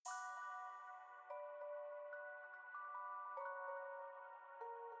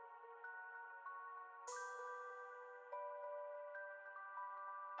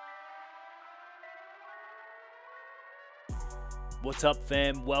What's up,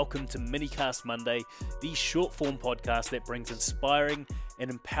 fam? Welcome to Minicast Monday, the short form podcast that brings inspiring and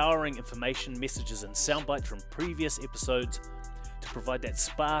empowering information, messages, and sound bites from previous episodes to provide that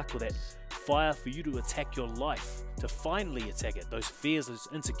spark or that fire for you to attack your life, to finally attack it, those fears, those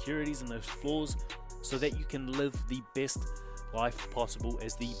insecurities, and those flaws, so that you can live the best life possible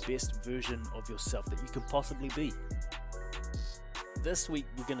as the best version of yourself that you can possibly be. This week,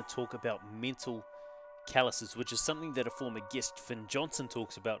 we're going to talk about mental calluses, which is something that a former guest, Finn Johnson,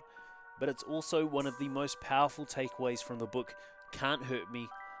 talks about, but it's also one of the most powerful takeaways from the book Can't Hurt Me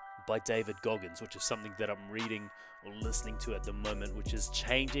by David Goggins, which is something that I'm reading or listening to at the moment, which is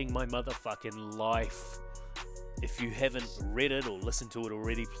changing my motherfucking life. If you haven't read it or listened to it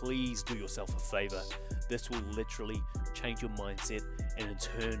already, please do yourself a favor. This will literally change your mindset and in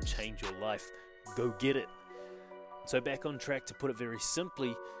turn change your life. Go get it. So back on track, to put it very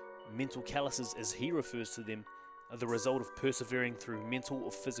simply, mental calluses, as he refers to them, are the result of persevering through mental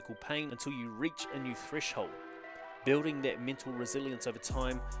or physical pain until you reach a new threshold, building that mental resilience over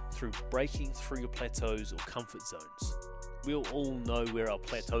time through breaking through your plateaus or comfort zones. We'll all know where our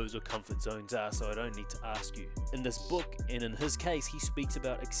plateaus or comfort zones are, so I don't need to ask you. In this book, and in his case, he speaks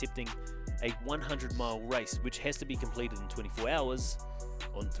about accepting a 100-mile race, which has to be completed in 24 hours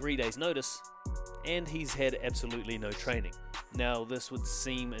on 3 days' notice, and he's had absolutely no training. Now, this would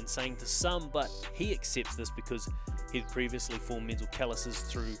seem insane to some, but he accepts this because he'd previously formed mental calluses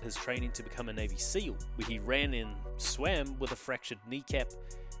through his training to become a Navy SEAL, where he ran and swam with a fractured kneecap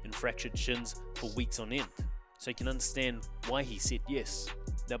and fractured shins for weeks on end. So you can understand why he said yes.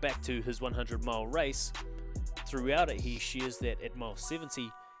 Now back to his 100-mile race. Throughout it, he shares that at mile 70,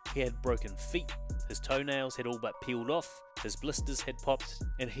 he had broken feet, his toenails had all but peeled off, his blisters had popped,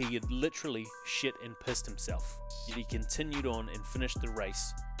 and he had literally shit and pissed himself. Yet he continued on and finished the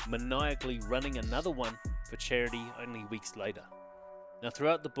race, maniacally running another one for charity only weeks later. Now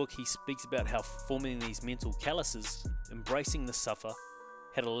throughout the book, he speaks about how forming these mental calluses, embracing the suffer,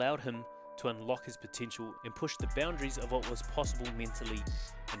 had allowed him to unlock his potential and push the boundaries of what was possible mentally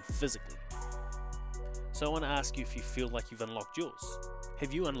and physically. So I want to ask you if you feel like you've unlocked yours.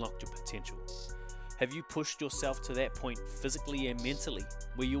 Have you unlocked your potential? Have you pushed yourself to that point physically and mentally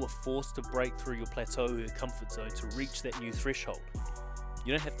where you were forced to break through your plateau or your comfort zone to reach that new threshold?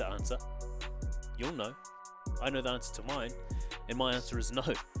 You don't have to answer. You'll know. I know the answer to mine, and my answer is no.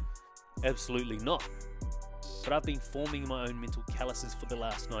 Absolutely not. But I've been forming my own mental calluses for the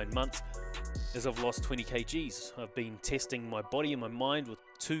last 9 months as I've lost 20 kgs. I've been testing my body and my mind with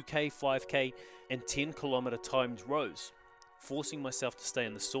 2k, 5k and 10 kilometer timed rows, forcing myself to stay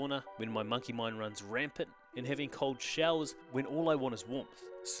in the sauna when my monkey mind runs rampant, and having cold showers when all I want is warmth.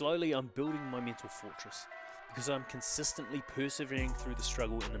 Slowly I'm building my mental fortress because I'm consistently persevering through the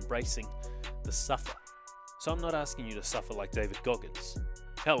struggle and embracing the suffer. So I'm not asking you to suffer like David Goggins.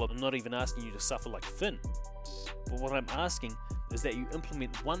 Hell, I'm not even asking you to suffer like Finn. But what I'm asking is that you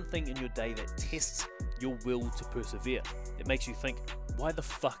implement one thing in your day that tests your will to persevere. It makes you think, why the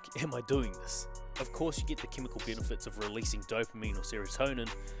fuck am I doing this? Of course, you get the chemical benefits of releasing dopamine or serotonin,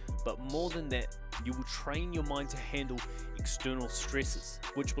 but more than that, you will train your mind to handle external stresses,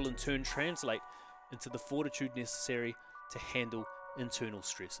 which will in turn translate into the fortitude necessary to handle internal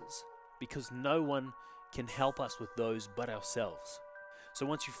stresses. Because no one can help us with those but ourselves. So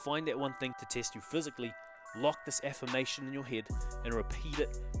once you find that one thing to test you physically, lock this affirmation in your head and repeat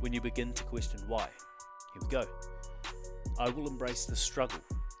it when you begin to question why. Here we go. I will embrace the struggle,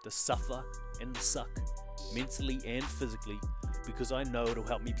 the suffer and the suck, mentally and physically, because I know it'll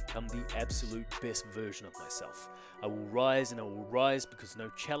help me become the absolute best version of myself. I will rise and I will rise because no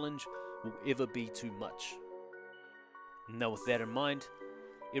challenge will ever be too much. Now with that in mind,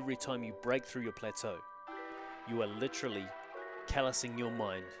 every time you break through your plateau, you are literally callousing your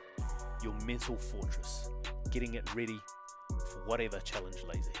mind, your mental fortress, getting it ready for whatever challenge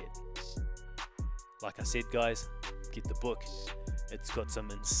lays ahead. Like I said, guys, get the book. It's got some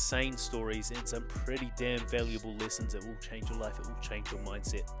insane stories and some pretty damn valuable lessons that will change your life. It will change your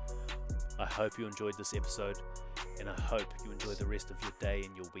mindset. I hope you enjoyed this episode, and I hope you enjoy the rest of your day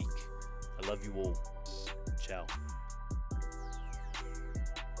and your week. I love you all. Ciao.